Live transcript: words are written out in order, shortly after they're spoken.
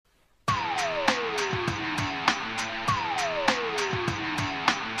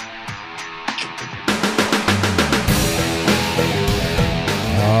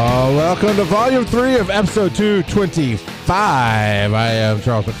Welcome to Volume 3 of Episode 225. I am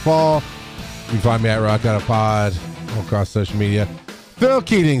Charles McFall. You can find me at Rock Out of Pod all across social media. Phil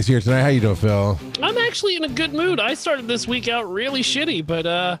Keating's here tonight. How you doing, Phil? I'm actually in a good mood. I started this week out really shitty, but,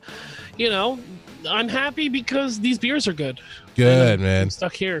 I'm happy because these beers are good. Good, man. I'm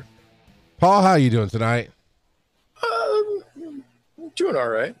stuck here. Paul, how you doing tonight? Doing all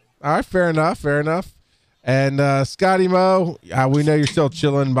right. All right, fair enough. And Scotty Moe, we know you're still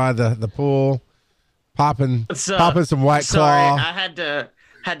chilling by the pool, popping some White Claw. Sorry, I had to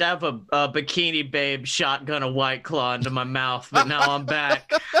have a Bikini Babe shotgun a White Claw into my mouth, but now I'm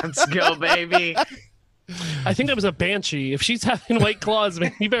back. Let's go, baby. I think that was a Banshee. If she's having White Claws,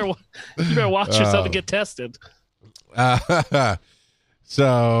 man, you better watch yourself and get tested.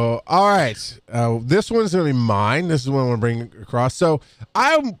 So, all right. This one's going to be mine. This is one I want to bring across. So,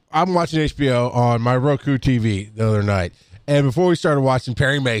 I'm watching HBO on my Roku TV the other night. And before we started watching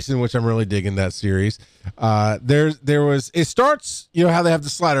Perry Mason, which I'm really digging that series, it starts, you know how they have the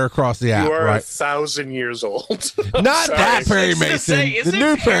slider across the app, you are right? 1,000 years old. Not that Perry Mason, the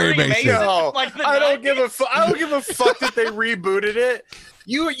new Perry Mason. No, Like I don't give a fuck that they rebooted it.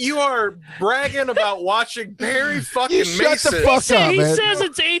 You are bragging about watching Barry fucking You shut Mason. the fuck up, He man. says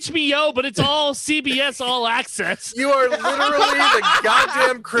it's HBO, but it's all CBS All Access. You are literally the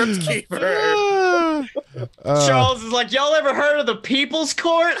goddamn Crypt Keeper. Charles is like, y'all ever heard of the People's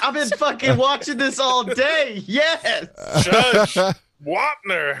Court? I've been fucking watching this all day. Yes. Judge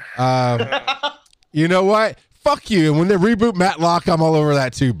Wapner. You know what? Fuck you. And when they reboot Matlock, I'm all over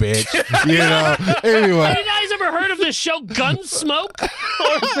that too, bitch. You know? Anyway. Have you guys ever heard of this show Gunsmoke?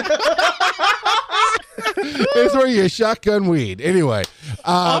 It's where you shotgun weed. Anyway.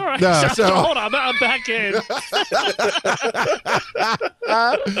 All right. No, Hold on. I'm back in.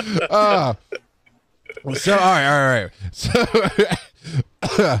 So, all right. So,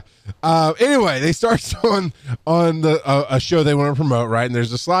 anyway, they start on a show they want to promote, right? And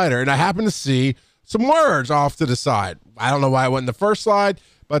there's a slider, and I happen to see some words off to the side. I don't know why I went in the first slide,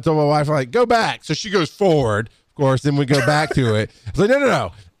 but I told my wife, like, go back. So she goes forward, of course, then we go back to it. I was like,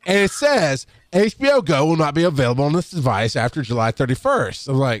 no. And it says, HBO Go will not be available on this device after July 31st.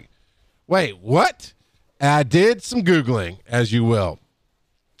 I was like, wait, what? And I did some Googling, as you will.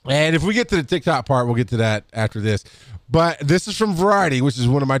 And if we get to the TikTok part, we'll get to that after this. But this is from Variety, which is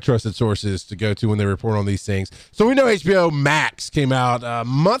one of my trusted sources to go to when they report on these things. So we know HBO Max came out a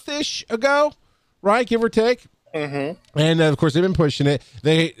month-ish ago, right? Give or take. Mm-hmm. And, of course, they've been pushing it.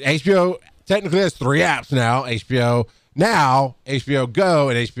 HBO technically has 3 apps now. HBO Now, HBO Go,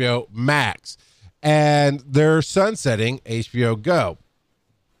 and HBO Max. And they're sunsetting HBO Go.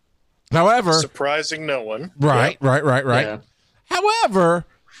 However... Surprising no one. Right. Yeah. However,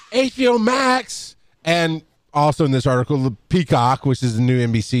 HBO Max and also in this article, the Peacock, which is the new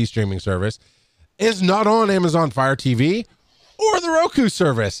NBC streaming service, is not on Amazon Fire TV or the Roku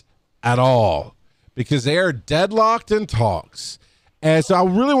service at all because they are deadlocked in talks. And so I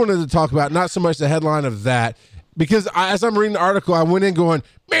really wanted to talk about not so much the headline of that, because as I'm reading the article, I went in going,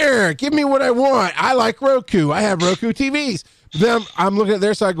 man, give me what I want. I like Roku. I have Roku TVs. But then I'm looking at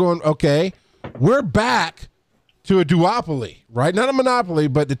their side going, okay, we're back to a duopoly, right? Not a monopoly,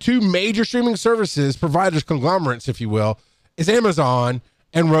 but the 2 major streaming services, providers, conglomerates, if you will, is Amazon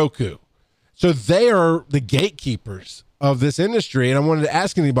and Roku. So they are the gatekeepers of this industry. And I wanted to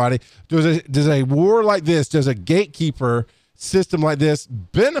ask anybody, does a war like this, does a gatekeeper system like this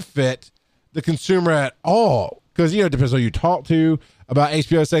benefit the consumer at all? Because, it depends on who you talk to about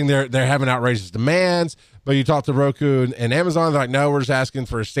HBO saying they're having outrageous demands, but you talk to Roku and Amazon, they're like, no, we're just asking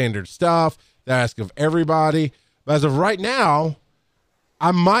for standard stuff. They ask of everybody. But as of right now,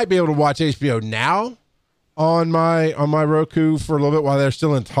 I might be able to watch HBO Now on my Roku for a little bit while they're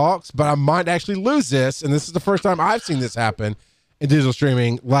still in talks, but I might actually lose this, and this is the first time I've seen this happen in digital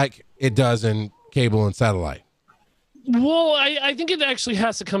streaming like it does in cable and satellite. Well, I think it actually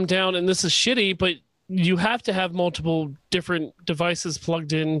has to come down, and this is shitty, but you have to have multiple different devices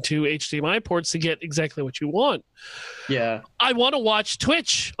plugged into HDMI ports to get exactly what you want. Yeah. I want to watch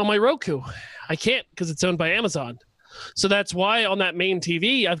Twitch on my Roku. I can't because it's owned by Amazon. So that's why on that main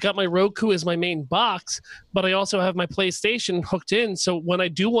TV, I've got my Roku as my main box, but I also have my PlayStation hooked in. So when I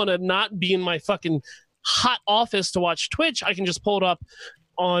do want to not be in my fucking hot office to watch Twitch, I can just pull it up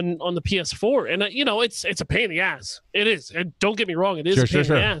on the PS4. And, it's a pain in the ass. It is. And don't get me wrong. It is a pain in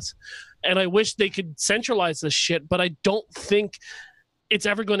the ass. And I wish they could centralize this shit, but I don't think it's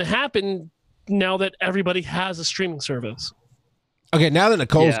ever going to happen now that everybody has a streaming service. Okay, now that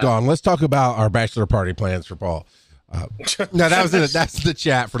Nicole's gone, let's talk about our bachelor party plans for Paul. No, that's the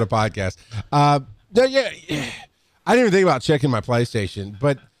chat for the podcast. I didn't even think about checking my PlayStation,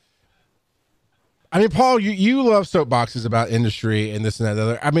 but I mean, Paul, you love soapboxes about industry and this and that and the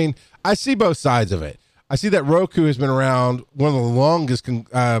other. I mean, I see both sides of it. I see that Roku has been around, one of the longest,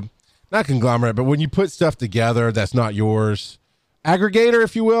 not conglomerate, but when you put stuff together that's not yours, aggregator,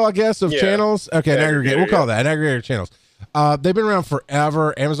 if you will, I guess, of channels. Okay, an aggregator. We'll call that an aggregator of channels. They've been around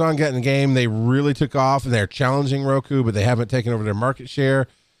forever. Amazon got in the game. They really took off, and they're challenging Roku, but they haven't taken over their market share.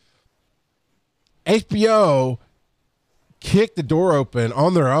 HBO kicked the door open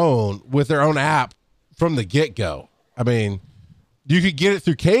on their own with their own app from the get-go. I mean, you could get it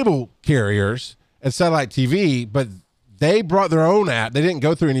through cable carriers and satellite TV, but they brought their own app. They didn't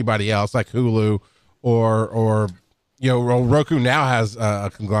go through anybody else like Hulu or Roku now has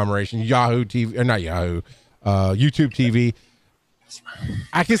a conglomeration, Yahoo TV, or not Yahoo, YouTube TV.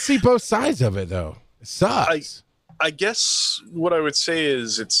 I can see both sides of it, though. It sucks. I guess what I would say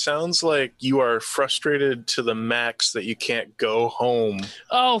is it sounds like you are frustrated to the max that you can't go home.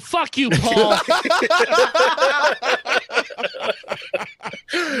 Oh, fuck you, Paul.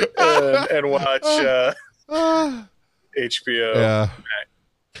 and watch HBO.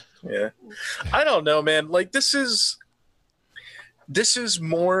 Yeah. I don't know, man. Like this is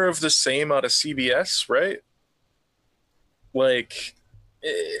more of the same out of CBS, right? Like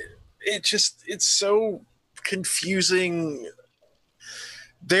it's so confusing.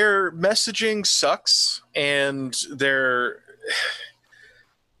 Their messaging sucks, and they're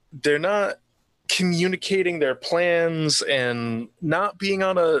not communicating their plans, and not being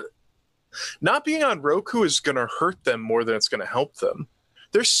on Roku is going to hurt them more than it's going to help them.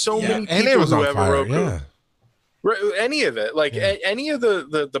 There's so many people who have a Roku. Yeah. Any of it, like any of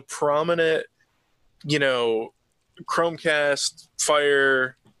the prominent, Chromecast,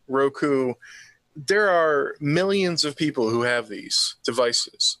 Fire, Roku, there are millions of people who have these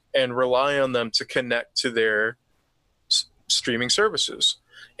devices and rely on them to connect to their streaming services.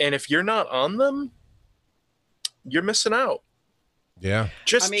 And if you're not on them, you're missing out. Yeah.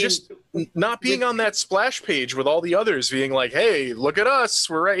 Just not being on that splash page with all the others being like, hey, look at us.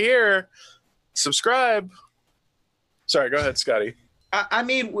 We're right here. Subscribe. Sorry, go ahead, Scotty.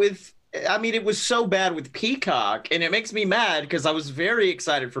 It was so bad with Peacock, and it makes me mad because I was very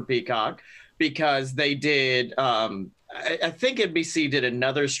excited for Peacock because they did, I think NBC did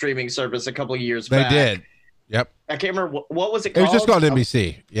another streaming service a couple of years back. They did. Yep. I can't remember what was it called? It was just called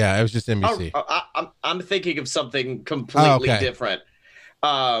NBC. Yeah, it was just NBC. I'm thinking of something completely different,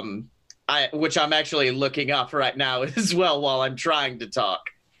 which I'm actually looking up right now as well while I'm trying to talk.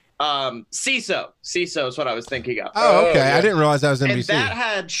 CISO is what I was thinking of. Oh, okay. I didn't realize that was NBC. And that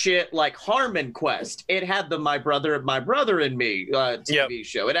had shit like Harmon Quest. It had the My Brother and Me TV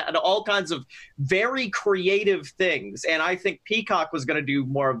show. It had all kinds of very creative things. And I think Peacock was going to do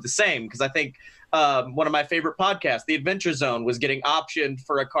more of the same because I think one of my favorite podcasts, The Adventure Zone, was getting optioned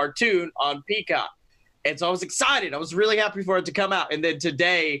for a cartoon on Peacock. And so I was excited. I was really happy for it to come out. And then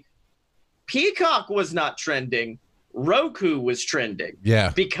today, Peacock was not trending. Roku was trending.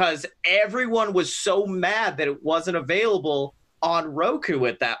 Yeah. Because everyone was so mad that it wasn't available on Roku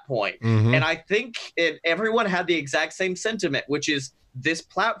at that point. Mm-hmm. And I think everyone had the exact same sentiment, which is this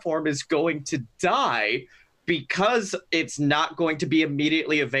platform is going to die because it's not going to be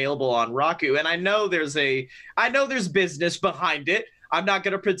immediately available on Roku. And I know there's business behind it. I'm not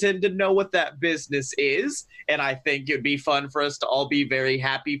going to pretend to know what that business is. And I think it'd be fun for us to all be very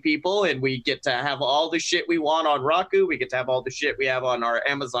happy people. And we get to have all the shit we want on Roku. We get to have all the shit we have on our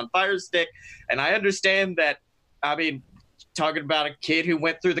Amazon Fire Stick. And I understand that, talking about a kid who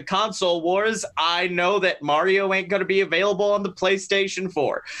went through the console wars, I know that Mario ain't going to be available on the PlayStation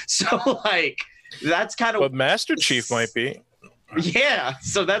 4. So, that's kind of... But Master Chief might be. Yeah.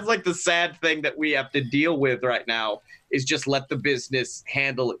 So that's the sad thing that we have to deal with right now is just let the business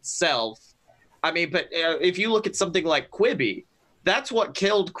handle itself. But if you look at something like Quibi, that's what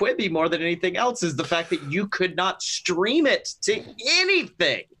killed Quibi more than anything else is the fact that you could not stream it to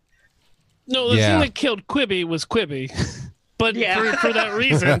anything. No, the thing that killed Quibi was Quibi. But for that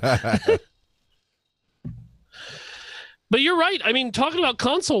reason. But you're right. Talking about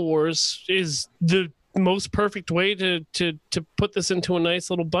console wars is the most perfect way to put this into a nice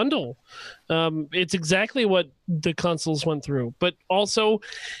little bundle. It's exactly what the consoles went through, but also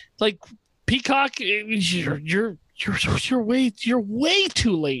Peacock, you're way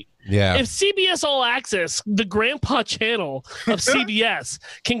too late. Yeah. If CBS All Access, the grandpa channel of CBS,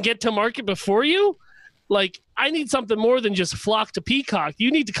 can get to market before you, I need something more than just flock to Peacock.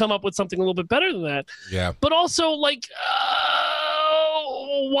 You need to come up with something a little bit better than that. Yeah. But also, why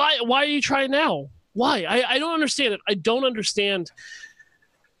are you trying now? Why? I don't understand it. I don't understand.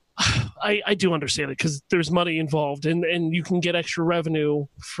 I do understand it because there's money involved and you can get extra revenue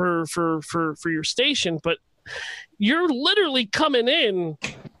for your station, but you're literally coming in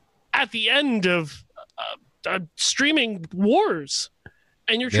at the end of streaming wars,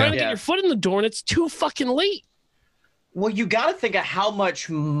 and you're trying to get your foot in the door, and it's too fucking late. Well, you got to think of how much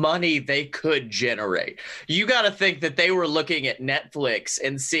money they could generate. You got to think that they were looking at Netflix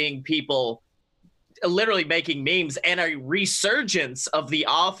and seeing people literally making memes and a resurgence of The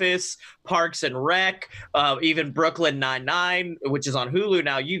Office, Parks and Rec, even Brooklyn Nine-Nine, which is on Hulu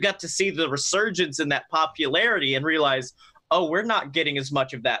now. You got to see the resurgence in that popularity and realize, oh, we're not getting as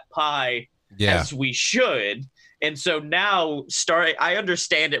much of that pie as we should. And so now, I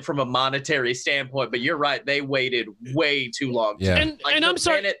understand it from a monetary standpoint, but you're right. They waited way too long. Yeah. And I'm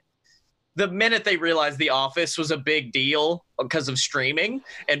sorry. The minute they realized The Office was a big deal because of streaming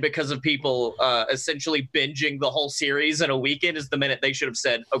and because of people essentially binging the whole series in a weekend is the minute they should have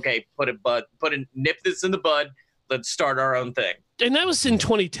said, okay, nip this in the bud. Let's start our own thing. And that was in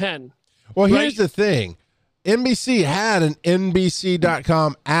 2010. Well, here's the thing. NBC had an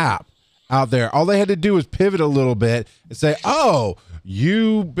NBC.com app out there. All they had to do was pivot a little bit and say, oh,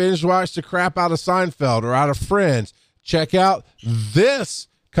 you binge watched the crap out of Seinfeld or out of Friends. Check out this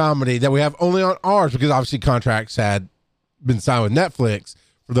comedy that we have only on ours, because obviously contracts had been signed with Netflix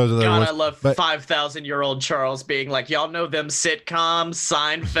for those other ones. I love 5,000-year-old Charles being like, y'all know them sitcoms,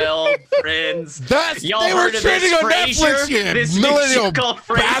 Seinfeld, Friends. Y'all they were trending on Netflix, this millennial called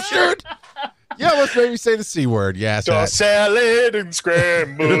bastard. Yeah, let's maybe say the C word. Yes. Toss salad and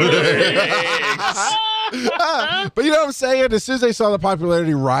scrambled eggs. But you know what I'm saying? As soon as they saw the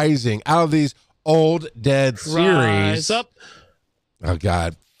popularity rising out of these old dead series. Rise up. Oh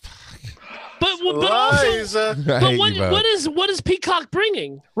God. But also, what is Peacock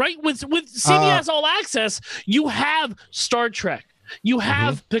bringing? Right, with CBS All Access, you have Star Trek, you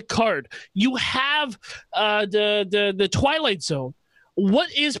have Picard, you have the Twilight Zone.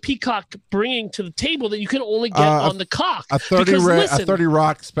 What is Peacock bringing to the table that you can only get on the cock? A 30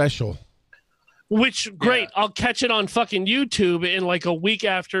 Rock special. Which great, I'll catch it on fucking YouTube in like a week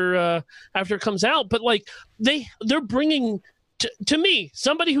after it comes out. But like they're bringing. To me,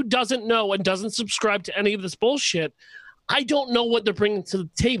 somebody who doesn't know and doesn't subscribe to any of this bullshit, I don't know what they're bringing to the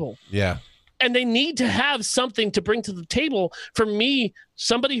table. Yeah. And they need to have something to bring to the table for me,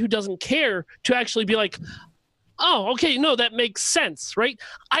 somebody who doesn't care, to actually be like, oh, okay, no, that makes sense, right?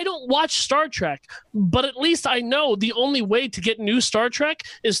 I don't watch Star Trek, but at least I know the only way to get new Star Trek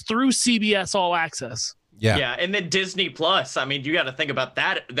is through CBS All Access. Yeah, and then Disney Plus. I mean, you got to think about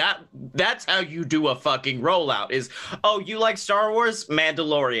that. That's how you do a fucking rollout. Is, oh, you like Star Wars?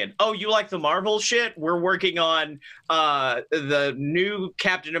 Mandalorian. Oh, you like the Marvel shit? We're working on the new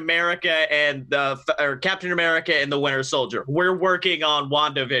Captain America and Captain America and the Winter Soldier. We're working on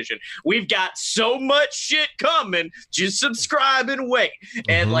WandaVision. We've got so much shit coming. Just subscribe and wait.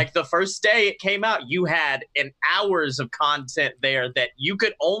 And like the first day it came out, you had hours of content there that you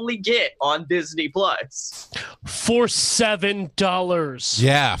could only get on Disney Plus. For $7.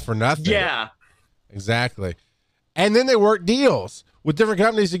 Yeah, for nothing. Yeah. Exactly. And then they work deals with different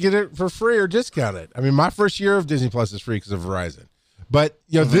companies to get it for free or discounted. I mean, my first year of Disney Plus is free because of Verizon. But,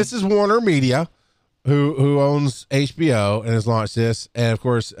 you know, this is Warner Media, who owns HBO and has launched this. And, of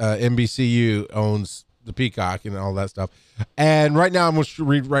course, NBCU owns the Peacock and all that stuff. And right now, I'm going to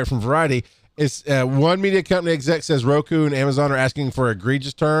read right from Variety. It's one media company exec says Roku and Amazon are asking for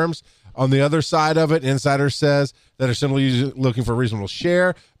egregious terms. On the other side of it, Insider says that are simply looking for a reasonable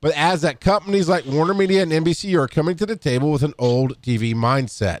share, but adds that companies like Warner Media and NBC are coming to the table with an old TV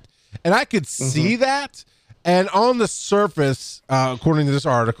mindset. And I could see that. And on the surface, according to this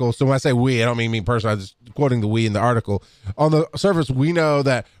article, so when I say we, I don't mean me personally, I'm just quoting the we in the article. On the surface, we know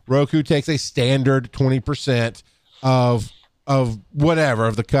that Roku takes a standard 20% of whatever,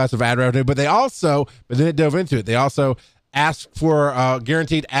 of the cuts of ad revenue, but then it dove into it. They also ask for a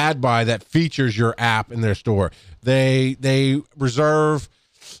guaranteed ad buy that features your app in their store. They reserve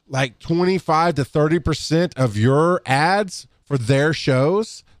like 25 to 30% of your ads for their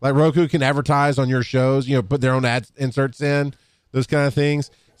shows. Like Roku can advertise on your shows, you know, put their own ad inserts in, those kind of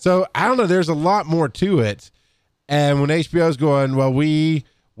things. So I don't know, there's a lot more to it. And when HBO's going, well, we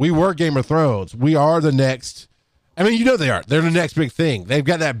were Game of Thrones. We are the next, I mean, you know they are. They're the next big thing. They've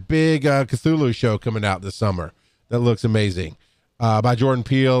got that big Cthulhu show coming out this summer. That looks amazing, by Jordan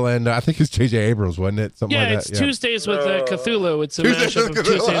Peele, and I think it's J.J. Abrams, wasn't it? Something like that. It's Tuesdays with Cthulhu. It's a mashup of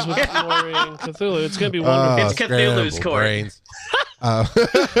Tuesdays with Glory and Cthulhu. It's going to be wonderful. It's Cthulhu's court.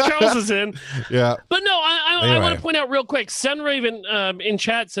 Charles is in. Yeah. But no, I want to point out real quick. Sunraven in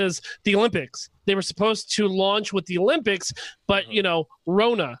chat says the Olympics. They were supposed to launch with the Olympics, but, you know,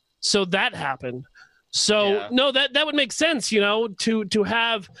 Rona. So that happened. So no, that would make sense, to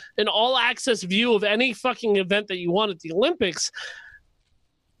have an all access view of any fucking event that you want at the Olympics.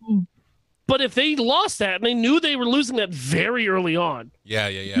 But if they lost that and they knew they were losing that very early on,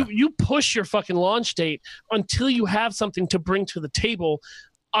 you push your fucking launch date until you have something to bring to the table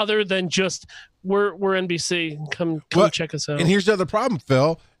other than just we're NBC. Come check us out. And here's the other problem,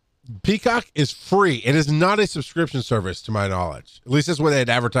 Phil. Peacock is free. It is not a subscription service, to my knowledge. At least that's what they had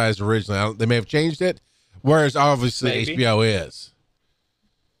advertised originally. They may have changed it, whereas obviously HBO is.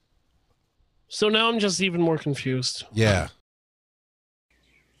 So now I'm just even more confused. Yeah.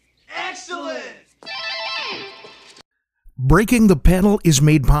 Excellent! Breaking the Panel is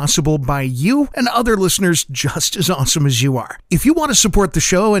made possible by you and other listeners just as awesome as you are. If you want to support the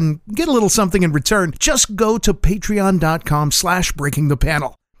show and get a little something in return, just go to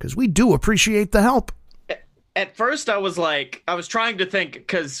patreon.com/breakingthepanel, because we do appreciate the help. At first, I was trying to think,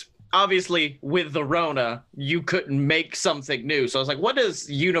 because obviously with the Rona, you couldn't make something new. So I was like, what does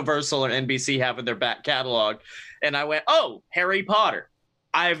Universal or NBC have in their back catalog? And I went, oh, Harry Potter.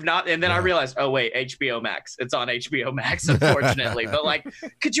 I've not, and then I realized, oh wait, HBO Max. It's on HBO Max, unfortunately. But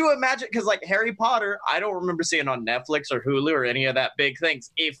could you imagine? Because Harry Potter, I don't remember seeing on Netflix or Hulu or any of that big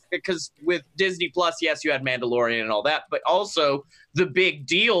things. Because with Disney Plus, yes, you had Mandalorian and all that, but also the big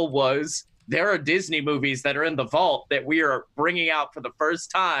deal was there are Disney movies that are in the vault that we are bringing out for the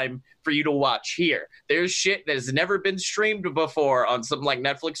first time for you to watch here. There's shit that has never been streamed before on something like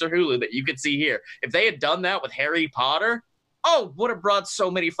Netflix or Hulu that you could see here. If they had done that with Harry Potter, would have brought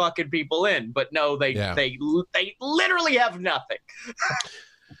so many fucking people in. But no, they literally have nothing.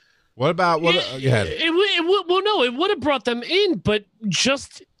 What about what? It would have brought them in, but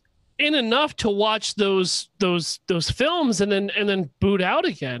just in enough to watch those films and then boot out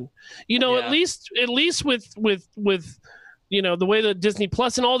again. At least with the way that Disney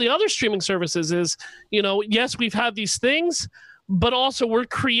Plus and all the other streaming services is, yes, we've had these things, but also we're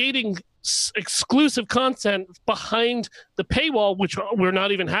creating exclusive content behind the paywall, which we're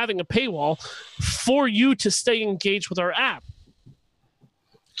not even having a paywall, for you to stay engaged with our app.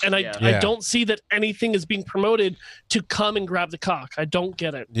 And I don't see that anything is being promoted to come and grab the cock. I don't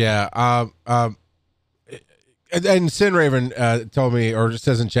get it. Yeah. And Sin Raven told me, or just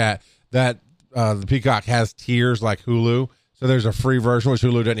says in chat, that the Peacock has tiers like Hulu. So there's a free version, which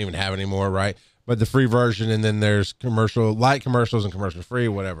Hulu doesn't even have anymore, right? But the free version, and then there's light commercials and commercial free,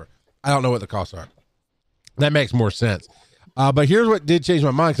 whatever. I don't know what the costs are. That makes more sense. But here's what did change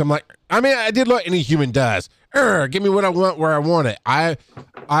my mind. Cause I'm like, I did what any human does. Give me what I want where I want it. I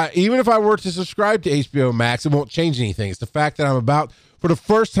even if I were to subscribe to HBO Max, it won't change anything. It's the fact that I'm about, for the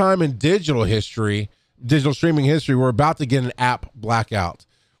first time in digital streaming history, we're about to get an app blackout,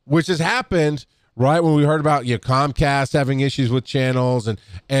 which has happened right when we heard about Comcast having issues with channels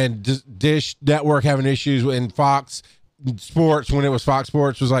and Dish Network having issues and Fox Sports, when it was Fox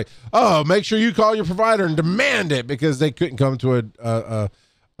Sports, was like, oh, make sure you call your provider and demand it, because they couldn't come to an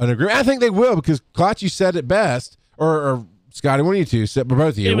agreement. I think they will, because Clutch, you said it best, or Scotty, one of you two said, both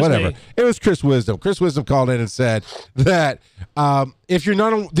of you, whatever. It was Chris Wisdom. Chris Wisdom called in and said that if you're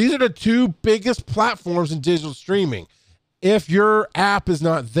not on, these are the two biggest platforms in digital streaming. If your app is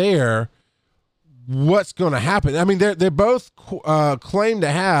not there, what's going to happen? They're both claim to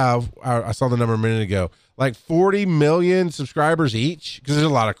have, I saw the number a minute ago, like 40 million subscribers each, because there's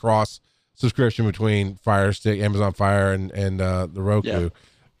a lot of cross subscription between Fire Stick, Amazon Fire, and the Roku.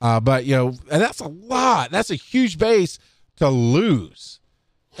 But and that's a lot. That's a huge base to lose.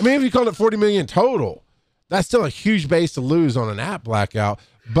 If you called it 40 million total, that's still a huge base to lose on an app blackout.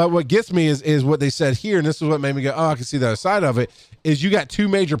 But what gets me is what they said here, and this is what made me go, oh, I can see the other side of it, is you got two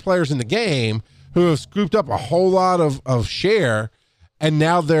major players in the game who have scooped up a whole lot of share, and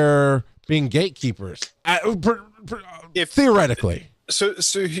now they're being gatekeepers, theoretically. So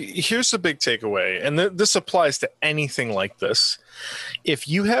here's the big takeaway, and this applies to anything like this. If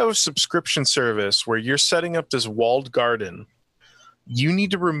you have a subscription service where you're setting up this walled garden, you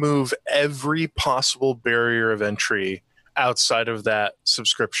need to remove every possible barrier of entry outside of that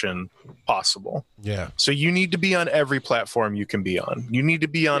subscription possible. Yeah. So you need to be on every platform you can be on. You need to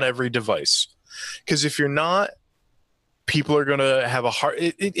be on every device. Because if you're not, people are going to have a hard...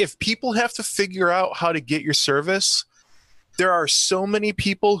 If people have to figure out how to get your service, there are so many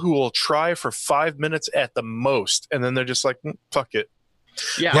people who will try for 5 minutes at the most, and then they're just like, fuck it.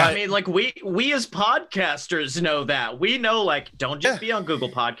 Yeah, right. We as podcasters know that. We know, don't just be on Google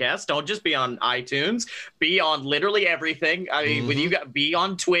Podcasts, don't just be on iTunes, be on literally everything. When you be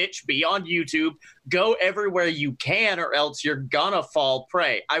on Twitch, be on YouTube, go everywhere you can, or else you're gonna fall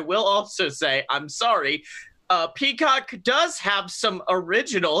prey. I will also say, I'm sorry, Peacock does have some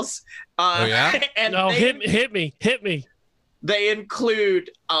originals. Oh, yeah? And No, they, hit me. they include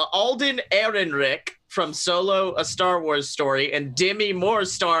Alden Ehrenreich from Solo: A Star Wars Story, and Demi Moore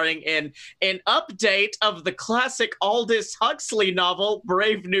starring in an update of the classic Aldous Huxley novel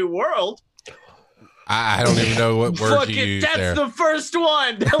Brave New World. I don't even know what word Fuck you it, used that's there. the first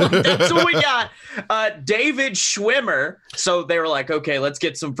one. That's what we got. David Schwimmer. So they were like, okay, let's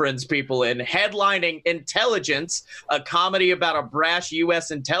get some Friends people in. Headlining Intelligence, a comedy about a brash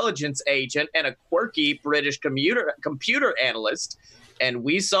U.S. intelligence agent and a quirky British computer analyst. And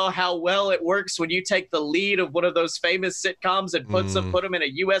we saw how well it works when you take the lead of one of those famous sitcoms and put them in a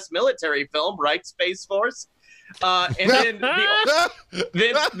U.S. military film, right, Space Force? And then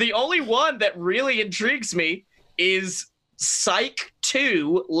the only one that really intrigues me is Psych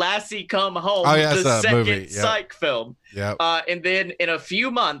 2, Lassie Come Home, Oh, yeah, the that's a second movie. Yep. Psych film. Yep. And then in a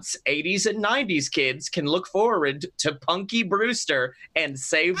few months, 80s and 90s kids can look forward to Punky Brewster and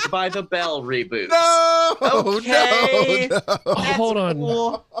Saved by the Bell reboots. No, Okay. no. That's Hold on.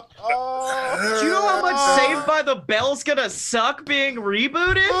 cool. Do you know how much Saved by the Bell's gonna suck being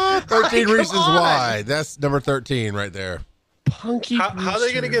rebooted? 13 Like, come Reasons on. Why. That's number 13 right there. Punky. How are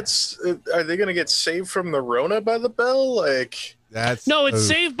they gonna Brewster. get? Are they gonna get saved from the Rona by the Bell? Like, That's No, it's oof.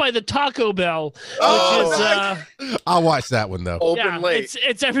 Saved by the Taco Bell, which Oh, is I'll watch that one though. open yeah, late.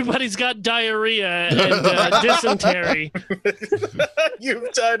 it's everybody's got diarrhea and dysentery.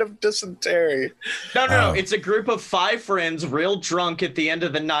 You've died of dysentery. No. It's a group of 5 friends, real drunk at the end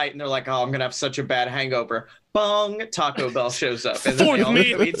of the night, and they're like, "Oh, I'm gonna have such a bad hangover." Bong! Taco Bell shows up, and then they Fourth all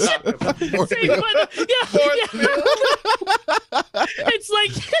meal. go eat Taco Bell. Saved by the- yeah. It's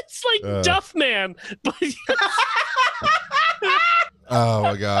like Duff Man, but Oh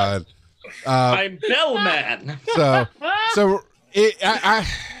my god. I'm Bellman. So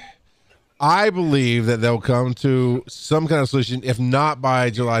I believe that they'll come to some kind of solution, if not by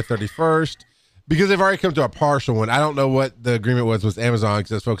July 31st, because they've already come to a partial one. I don't know what the agreement was with Amazon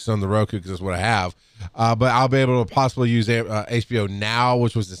because it's focused on the Roku because that's what I have. But I'll be able to possibly use HBO Now,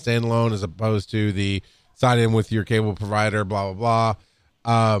 which was the standalone, as opposed to the sign in with your cable provider, blah, blah,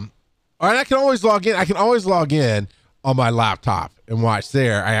 blah. All right, I can always log in. I can always log in on my laptop and watch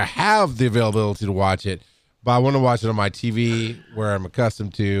there. I have the availability to watch it, but I want to watch it on my TV where I'm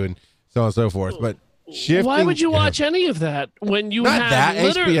accustomed to, and so on and so forth. But shifting, why would you watch any of that when you Not have that,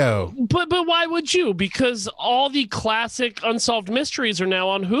 literally- HBO. But why would you? Because all the classic Unsolved Mysteries are now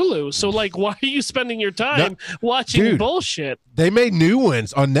on Hulu. So like, why are you spending your time watching Dude. bullshit? They made new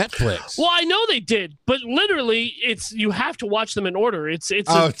ones on Netflix. Well, I know they did, but literally, it's you have to watch them in order. It's a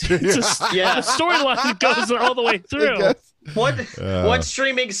storyline that goes all the way through. What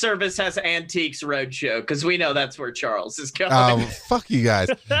streaming service has Antiques Roadshow? Because we know that's where Charles is going. Fuck you guys.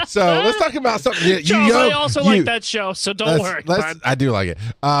 So let's talk about something. Charles, I also like that show, so don't worry. I do like it.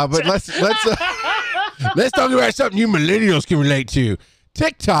 But let's talk about something you millennials can relate to.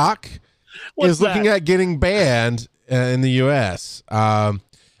 TikTok What's is looking that? at getting banned in the U.S.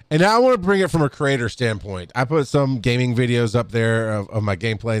 And now I want to bring it from a creator standpoint. I put some gaming videos up there of my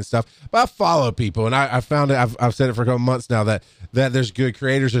gameplay and stuff, but I follow people, and I found it. I've said it for a couple months now that there's good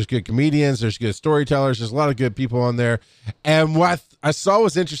creators, there's good comedians, there's good storytellers, there's a lot of good people on there. And what I saw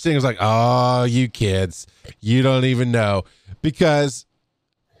was interesting. It was like, oh, you kids, you don't even know, because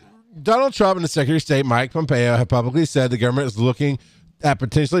Donald Trump and the Secretary of State Mike Pompeo have publicly said the government is looking at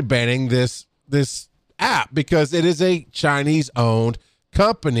potentially banning this app because it is a Chinese-owned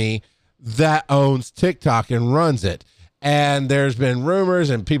company that owns TikTok and runs it. And there's been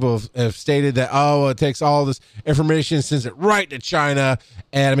rumors and people have stated that, oh, it takes all this information, sends it right to China.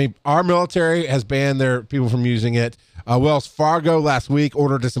 And I mean, our military has banned their people from using it. Wells Fargo last week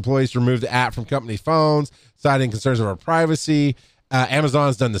ordered its employees to remove the app from company phones, citing concerns over privacy.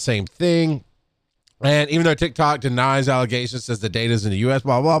 Amazon's done the same thing. And even though TikTok denies allegations, says the data's in the U.S.,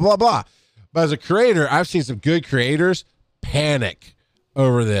 blah, blah, blah, blah. But as a creator, I've seen some good creators panic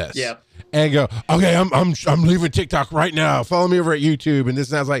over this. Yeah. And go, okay, I'm leaving TikTok right now. Follow me over at YouTube and this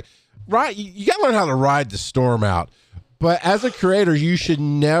and that. I was like, right, you got to learn how to ride the storm out. But as a creator, you should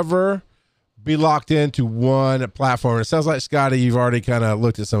never be locked into one platform. It sounds like, Scotty, you've already kind of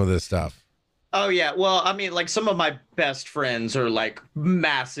looked at some of this stuff. Oh yeah, well, I mean, like some of my best friends are like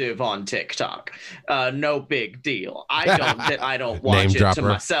massive on TikTok. No big deal. I don't watch Name it dropper. to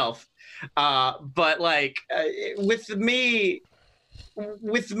myself. But like with me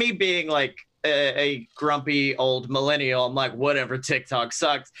being like a grumpy old millennial, I'm like, whatever, TikTok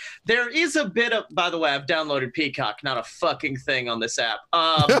sucks. There is a bit of, by the way, I've downloaded Peacock, not a fucking thing on this app.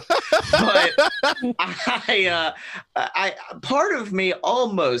 But I part of me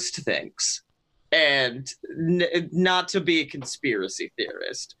almost thinks And not to be a conspiracy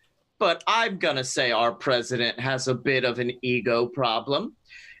theorist, but I'm going to say our president has a bit of an ego problem.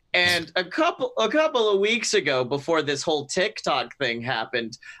 And a couple of weeks ago, before this whole TikTok thing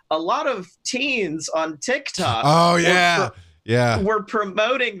happened, a lot of teens on TikTok we're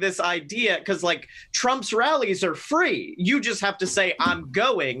promoting this idea because, like, Trump's rallies are free. You just have to say, I'm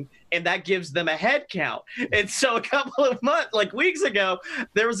going, and that gives them a head count. And so a couple of weeks ago,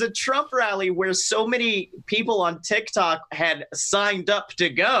 there was a Trump rally where so many people on TikTok had signed up to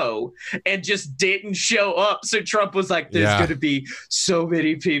go and just didn't show up. So Trump was like, there's going to be so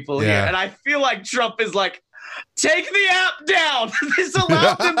many people here. And I feel like Trump is like, take the app down. This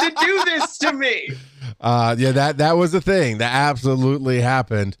allowed them to do this to me. That was the thing that absolutely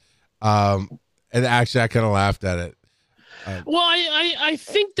happened. And actually I kind of laughed at it. Well, I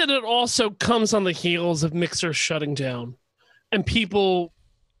think that it also comes on the heels of Mixer shutting down and people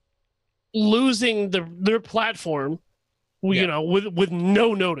losing their platform, you know, with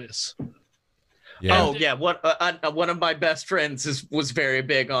no notice. Yeah. Oh yeah, one of my best friends was very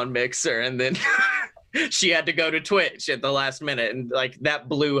big on Mixer, and then she had to go to Twitch at the last minute, and like that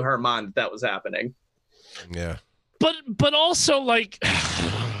blew her mind that was happening. Yeah. But also, like,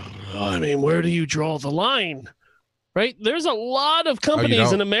 I mean, where do you draw the line? Right? There's a lot of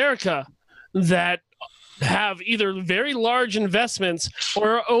companies in America that have either very large investments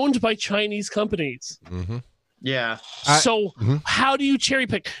or are owned by Chinese companies. Mm-hmm. Yeah. So how do you cherry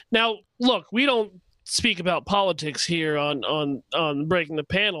pick? Now, look, we don't speak about politics here on Breaking the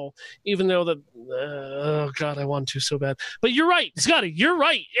Panel, even though oh God, I want to so bad. But you're right, Scotty, you're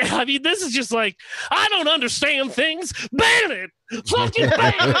right. I mean, this is just like, I don't understand things. Ban it. Fucking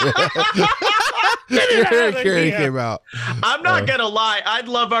ban it. Kerry came out. I'm not gonna lie, I'd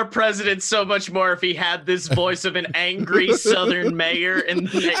love our president so much more if he had this voice of an angry Southern mayor in the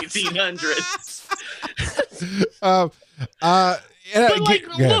 1800s. But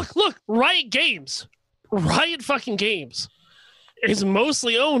like, look, Riot fucking Games is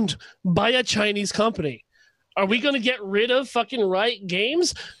mostly owned by a Chinese company. Are we going to get rid of fucking Riot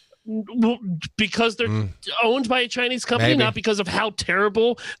Games because they're owned by a Chinese company, not because of how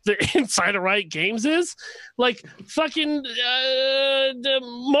terrible the inside of Riot Games is? Like fucking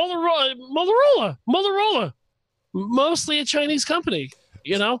Motorola, mostly a Chinese company.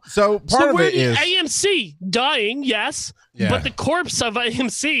 You know, so part of it is AMC dying, yes, but the corpse of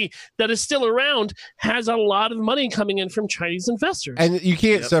AMC that is still around has a lot of money coming in from Chinese investors. And you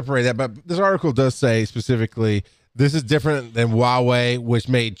can't separate that, but this article does say specifically this is different than Huawei, which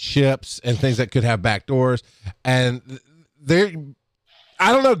made chips and things that could have backdoors. And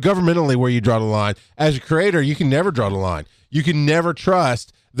I don't know governmentally where you draw the line. As a creator, you can never draw the line. You can never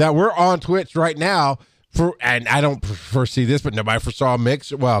trust that we're on Twitch right now. And I don't foresee this, but nobody foresaw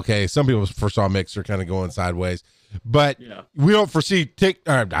Mixer. Well, okay, some people foresaw Mixer kind of going sideways, but we don't foresee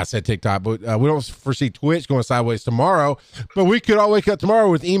I said TikTok, but we don't foresee Twitch going sideways tomorrow. But we could all wake up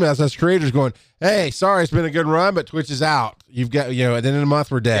tomorrow with emails as creators going, "Hey, sorry, it's been a good run, but Twitch is out. You've got, at the end of the month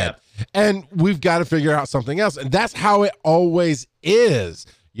we're dead, and we've got to figure out something else." And that's how it always is.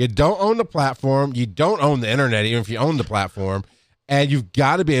 You don't own the platform, you don't own the internet, even if you own the platform. And you've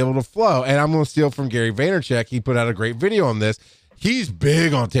got to be able to flow. And I'm going to steal from Gary Vaynerchuk. He put out a great video on this. He's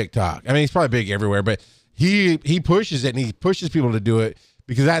big on TikTok. I mean, he's probably big everywhere, but he pushes it, and he pushes people to do it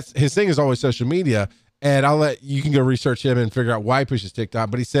because that's his thing is always social media. And you can go research him and figure out why he pushes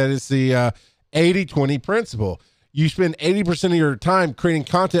TikTok. But he said it's the 80-20 principle. You spend 80% of your time creating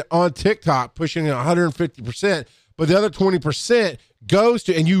content on TikTok, pushing it 150%, but the other 20% goes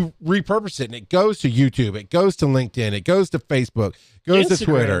to, and you repurpose it, and it goes to YouTube, it goes to LinkedIn, it goes to Facebook, goes to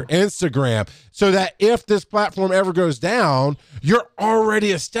Twitter, Instagram, so that if this platform ever goes down, you're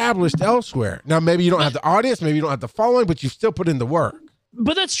already established elsewhere. Now, maybe you don't have the audience, maybe you don't have the following, but you still put in the work.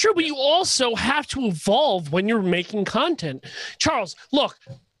 But that's true, but you also have to evolve when you're making content. Charles, look,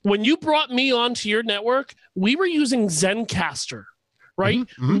 when you brought me onto your network, we were using Zencastr. Right?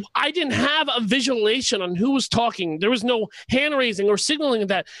 Mm-hmm. I didn't have a visualization on who was talking. There was no hand raising or signaling of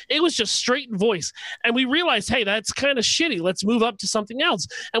that. It was just straight voice. And we realized, hey, that's kind of shitty. Let's move up to something else.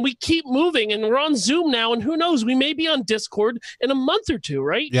 And we keep moving, and we're on Zoom now, and who knows, we may be on Discord in a month or two,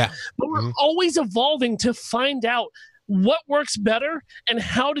 right? Yeah. But we're always evolving to find out what works better and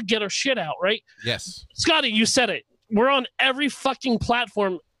how to get our shit out, right? Yes. Scotty, you said it. We're on every fucking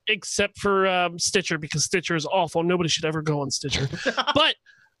platform except for Stitcher, because Stitcher is awful. Nobody should ever go on Stitcher. But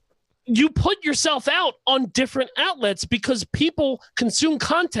you put yourself out on different outlets because people consume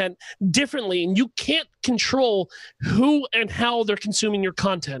content differently, and you can't control who and how they're consuming your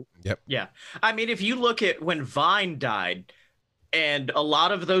content. Yep. Yeah. I mean, if you look at when Vine died, And a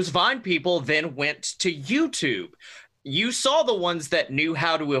lot of those Vine people then went to YouTube. You saw the ones that knew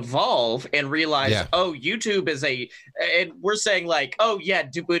how to evolve and realized, oh, YouTube is and we're saying like, oh yeah,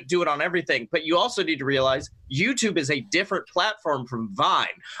 do it on everything. But you also need to realize YouTube is a different platform from Vine.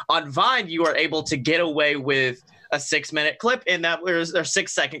 On Vine, you are able to get away with a 6-minute clip, and that was a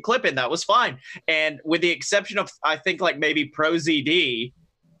 6-second clip, and that was fine. And with the exception of, I think, like maybe ProZD,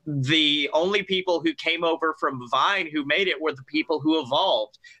 the only people who came over from Vine who made it were the people who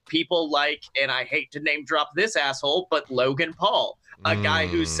evolved. People like, and I hate to name drop this asshole, but Logan Paul, a guy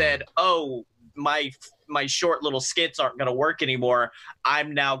who said, oh, my short little skits aren't going to work anymore.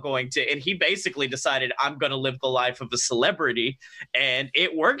 I'm now going to, and he basically decided, I'm going to live the life of a celebrity, and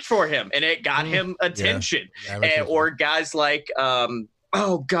it worked for him, and it got him attention. Or guys like,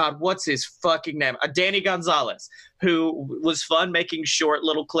 oh God, what's his fucking name? Danny Gonzalez, who was fun making short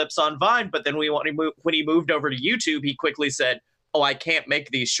little clips on Vine, but then when he moved over to YouTube, he quickly said, oh, I can't make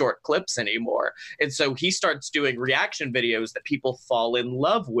these short clips anymore. And so he starts doing reaction videos that people fall in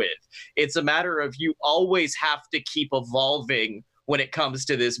love with. It's a matter of you always have to keep evolving when it comes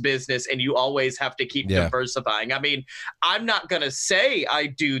to this business, and you always have to keep diversifying. I mean, I'm not going to say I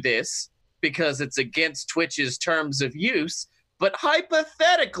do this because it's against Twitch's terms of use, but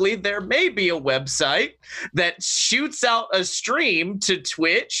hypothetically, there may be a website that shoots out a stream to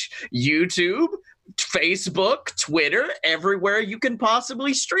Twitch, YouTube, Facebook, Twitter, everywhere you can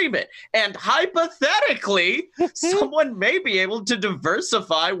possibly stream it. And hypothetically, someone may be able to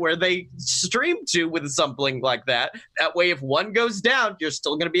diversify where they stream to with something like that. That way, if one goes down, you're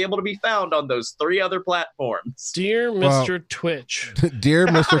still going to be able to be found on those 3 other platforms. Dear Mr. Twitch. Dear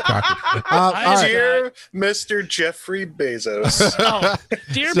Mr. Cocker. Dear Mr. Jeffrey Bezos.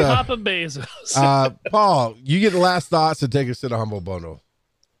 Dear Papa Bezos. Paul, you get the last thoughts and take us to the humble bundle.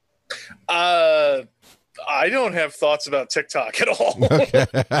 I don't have thoughts about TikTok at all. Okay.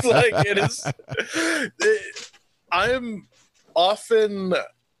 Like I'm often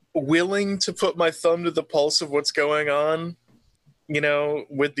willing to put my thumb to the pulse of what's going on,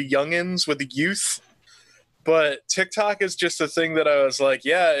 with the youngins, with the youth. But TikTok is just a thing that I was like,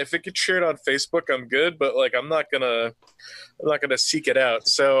 yeah, if it gets shared on Facebook, I'm good. But like, I'm not gonna seek it out.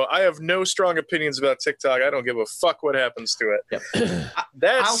 So I have no strong opinions about TikTok. I don't give a fuck what happens to it. Yep.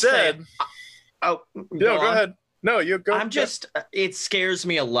 That said, go ahead. No, you go. It scares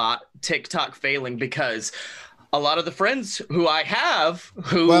me a lot, TikTok failing, because a lot of the friends who I have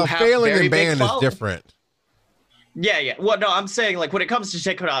have failing very and ban big is different. Yeah. Well, no, I'm saying like when it comes to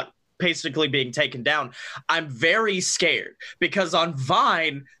TikTok basically being taken down, I'm very scared because on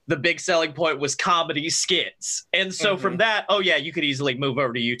Vine, the big selling point was comedy skits. And so from that, you could easily move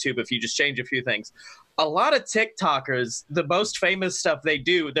over to YouTube if you just change a few things. A lot of TikTokers, the most famous stuff they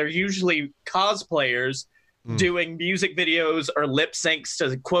do, they're usually cosplayers doing music videos or lip syncs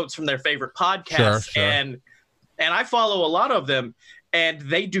to quotes from their favorite podcasts. Sure. And I follow a lot of them. And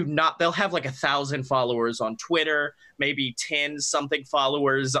they do not, they'll have like 1,000 followers on Twitter, maybe 10 something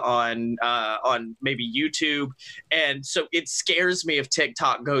followers on maybe YouTube. And so it scares me if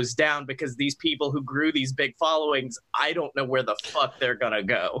TikTok goes down because these people who grew these big followings, I don't know where the fuck they're going to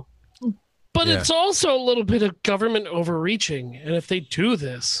go. But it's also a little bit of government overreaching. And if they do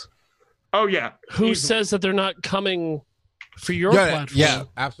this, who says that they're not coming for your platform? Yeah,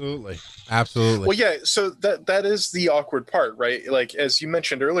 absolutely. Well, yeah, so that is the awkward part, right? Like, as you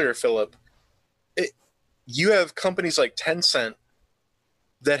mentioned earlier, Philip, you have companies like Tencent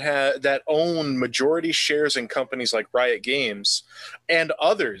that own majority shares in companies like Riot Games and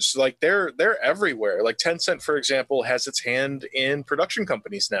others. Like, they're everywhere. Like, Tencent, for example, has its hand in production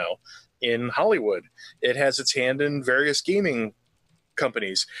companies now in Hollywood. It has its hand in various gaming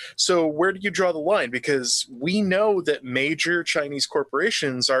companies. So where do you draw the line? Because we know that major Chinese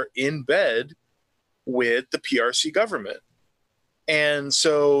corporations are in bed with the PRC government. And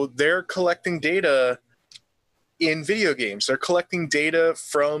so they're collecting data in video games. They're collecting data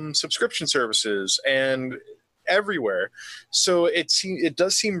from subscription services and everywhere. So it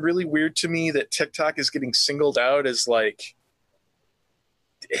does seem really weird to me that TikTok is getting singled out as like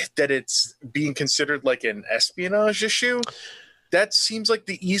that it's being considered like an espionage issue. That seems like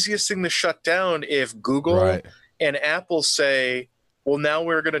the easiest thing to shut down if Google and Apple say, well, now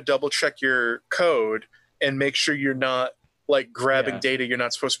we're going to double check your code and make sure you're not like grabbing data you're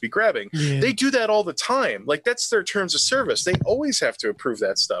not supposed to be grabbing. Yeah. They do that all the time. Like, that's their terms of service. They always have to approve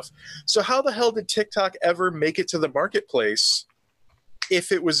that stuff. So how the hell did TikTok ever make it to the marketplace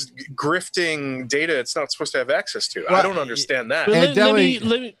if it was grifting data it's not supposed to have access to? Well, I don't understand that.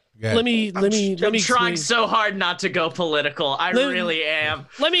 Let me. I'm trying so hard not to go political. I really am.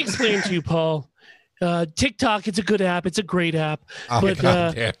 Let me explain to you, Paul. TikTok, it's a good app. It's a great app. Oh,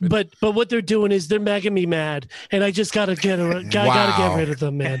 but what they're doing is they're making me mad, and I just gotta get rid of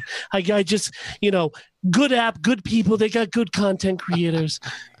them, man. I just, good app, good people. They got good content creators,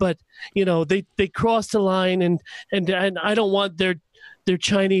 but they cross the line, and I don't want their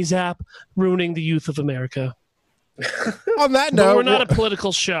Chinese app ruining the youth of America. On that But note, we're not a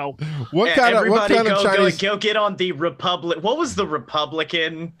political show. What kind of Chinese? Go get on the Republic. What was the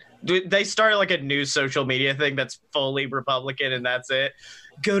Republican? They started like a new social media thing that's fully Republican, and that's it.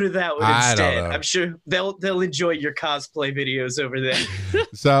 Go to that one instead. I'm sure they'll enjoy your cosplay videos over there.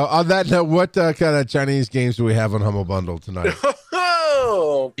 So on that note, what kind of Chinese games do we have on Humble Bundle tonight?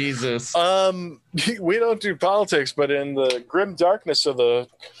 Oh, Jesus. We don't do politics, but in the grim darkness of the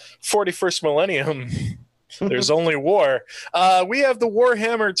 41st millennium, there's only war. We have the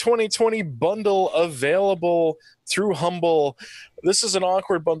Warhammer 2020 bundle available through Humble. This is an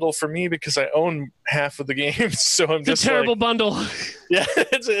awkward bundle for me because I own half of the games, so I'm just a terrible bundle. Yeah,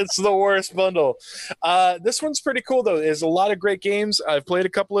 it's the worst bundle. This one's pretty cool though. There's a lot of great games. I've played a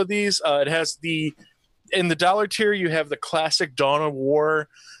couple of these. It has in the dollar tier, you have the classic Dawn of War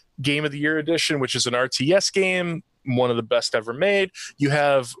Game of the Year edition, which is an RTS game, one of the best ever made. You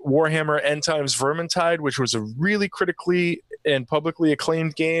have Warhammer End Times Vermintide, which was a really critically and publicly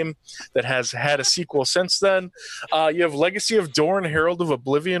acclaimed game that has had a sequel since then. You have Legacy of Dorn, Herald of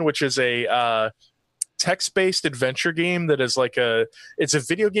Oblivion, which is a text-based adventure game that is it's a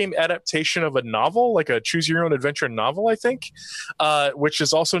video game adaptation of a novel, like a choose your own adventure novel, I think, which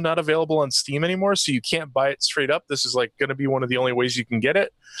is also not available on Steam anymore, so you can't buy it straight up. This is going to be one of the only ways you can get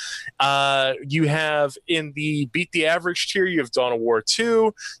it. You have in the Beat the Average tier, you have Dawn of War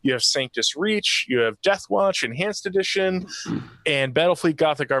 2, you have Sanctus Reach, you have Deathwatch Enhanced Edition, and Battlefleet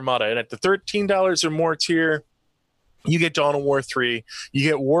Gothic Armada. And at the $13 or more tier, you get Dawn of War 3, you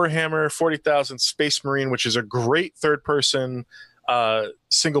get Warhammer 40,000 Space Marine, which is a great third-person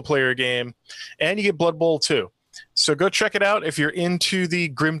single-player game, and you get Blood Bowl 2. So go check it out if you're into the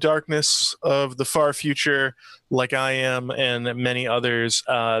grim darkness of the far future like I am and many others.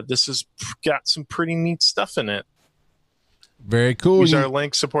 This has got some pretty neat stuff in it. Very cool. Use our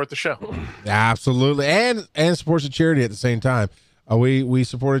link, support the show. Absolutely, and supports the charity at the same time. We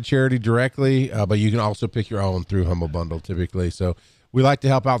support a charity directly, but you can also pick your own through Humble Bundle typically. So we like to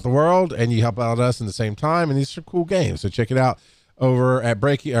help out the world, and you help out us in the same time. And these are cool games. So check it out over at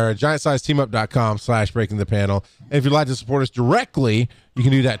giantsizeteamup.com/breaking the panel. And if you'd like to support us directly, you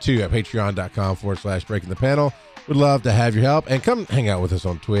can do that too at patreon.com/breaking the panel. We'd love to have your help, and come hang out with us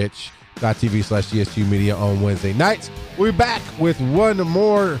on twitch.tv/GST Media on Wednesday nights. We'll be back with one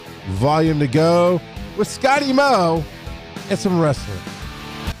more volume to go with Scotty Moe and some wrestling.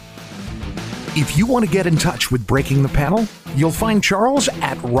 If you want to get in touch with Breaking the Panel, you'll find Charles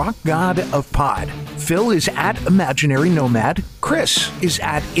at Rock God of Pod. Phil is at Imaginary Nomad. Chris is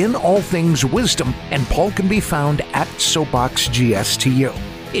at In All Things Wisdom. And Paul can be found at Soapbox GSTU.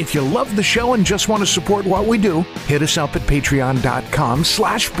 If you love the show and just want to support what we do, hit us up at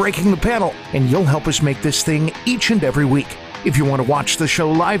patreon.com/Breaking the Panel, and you'll help us make this thing each and every week. If you want to watch the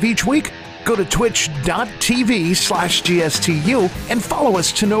show live each week, go to twitch.tv/GSTU and follow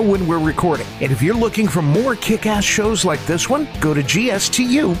us to know when we're recording. And if you're looking for more kick-ass shows like this one, go to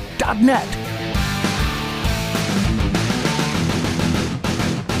gstu.net.